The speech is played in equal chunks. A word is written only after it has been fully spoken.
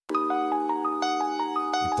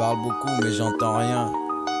parle beaucoup mais j'entends rien.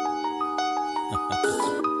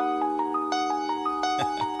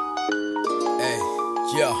 Hey,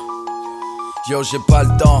 yo, j'ai pas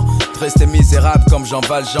le temps de rester misérable comme Jean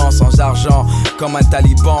Valjean, sans argent, comme un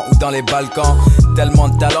taliban ou dans les Balkans. Tellement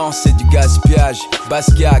de talent, c'est du gaspillage.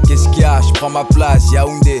 Basquiat, qu'est-ce qu'il y a? Je prends ma place,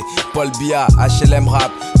 Yaoundé, Paul Biya, HLM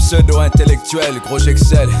Rap, pseudo-intellectuel, gros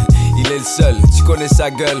j'excelle, il est le seul, tu connais sa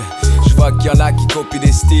gueule. Je vois qu'il y en a qui copient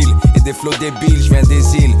des styles et des flots débiles, je viens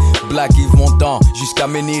des îles, Black Yves Montand jusqu'à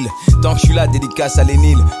Ménil. Tant que je suis là, dédicace à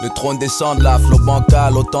Lénil. Le trône descend de la flow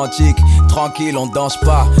bancal, authentique, tranquille, on danse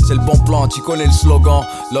pas, c'est le bon plan, tu connais le slogan.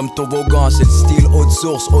 L'homme toboggan, c'est le style haute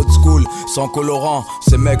source, old school, sans colorant.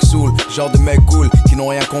 Ces mecs saoul, genre de mecs cool, qui n'ont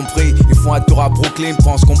rien compris. Ils font un tour à Brooklyn,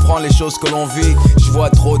 pensent comprendre les choses que l'on vit. Je vois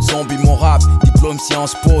trop de zombies, mon rap, diplôme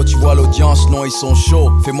Sciences Po. Tu vois l'audience, non ils sont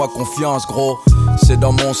chauds, fais-moi confiance gros. C'est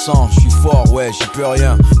dans mon sang, je suis fort, ouais j'y peux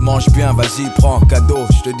rien. Mange bien, vas-y prends, cadeau,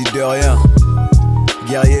 je te dis de rien.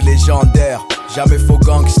 Guerrier légendaire, jamais faux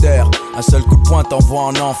gangster. Un seul coup de poing t'envoie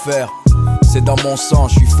en enfer. C'est dans mon sang,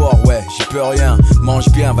 je suis fort, ouais, j'y peux rien. Mange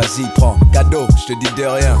bien, vas-y, prends, cadeau, je te dis de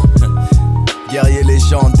rien. Guerrier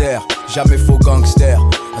légendaire, jamais faux gangster.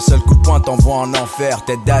 Un seul coup de poing t'envoie en enfer.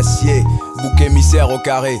 Tête d'acier, bouc émissaire au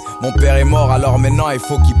carré. Mon père est mort alors maintenant il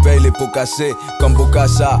faut qu'il paye les pots cassés. Comme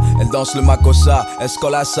Bokassa, elle danse le Makossa.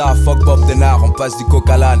 Escolassa, fuck Bob Denard, on passe du coq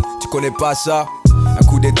à l'âne. Tu connais pas ça? Un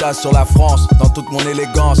coup d'état sur la France, dans toute mon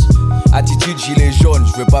élégance. Attitude gilet jaune,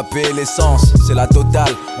 je veux pas payer l'essence. C'est la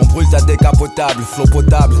totale, on brûle ta décapotable. Flow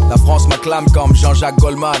potable, la France m'acclame comme Jean-Jacques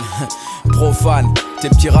Goldman. Profane, tes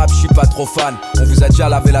petits raps, je suis pas trop fan. On vous a déjà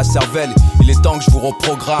lavé la cervelle, il est temps que je vous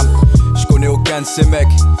reprogramme. Je connais aucun de ces mecs,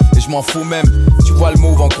 et je m'en fous même. Tu vois le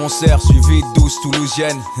move en concert, suivi de 12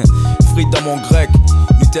 toulousiennes. Frites dans mon grec,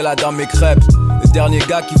 Nutella dans mes crêpes. Le dernier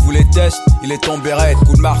gars qui voulait test, il est tombé raide,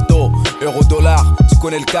 coup de marteau, euro-dollar. Tu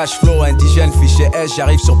connais le cash flow, indigène, fichier S.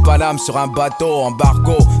 J'arrive sur Paname, sur un bateau,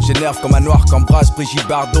 embargo. J'énerve comme un noir qu'embrasse Brigitte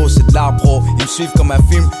Bardot. C'est de l'art bro, ils me suivent comme un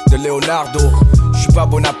film de Leonardo. Je suis pas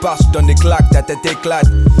Bonaparte, je donne des claques, ta tête éclate.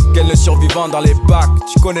 Quel le survivant dans les bacs,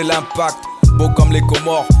 tu connais l'impact. Beau comme les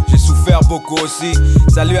Comores, j'ai souffert beaucoup aussi.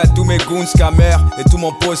 Salut à tous mes goons, scammers et tout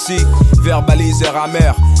mon possi. Verbaliseur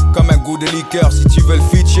amer, comme un goût de liqueur. Si tu veux le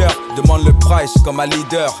feature, demande le price comme un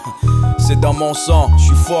leader. C'est dans mon sang, je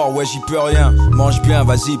suis fort, ouais j'y peux rien. Mange bien,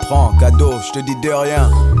 vas-y prends, cadeau, je te dis de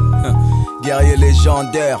rien. Guerrier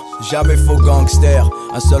légendaire, jamais faux gangster.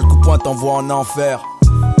 Un seul coup de poing t'envoie en enfer.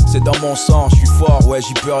 C'est dans mon sang, je suis fort, ouais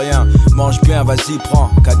j'y peux rien. Mange bien, vas-y prends,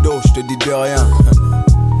 cadeau, je te dis de rien.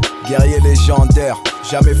 Guerrier légendaire,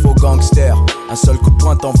 jamais faux gangster. Un seul coup de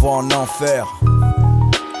poing t'envoie en enfer.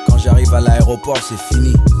 Quand j'arrive à l'aéroport c'est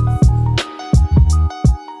fini.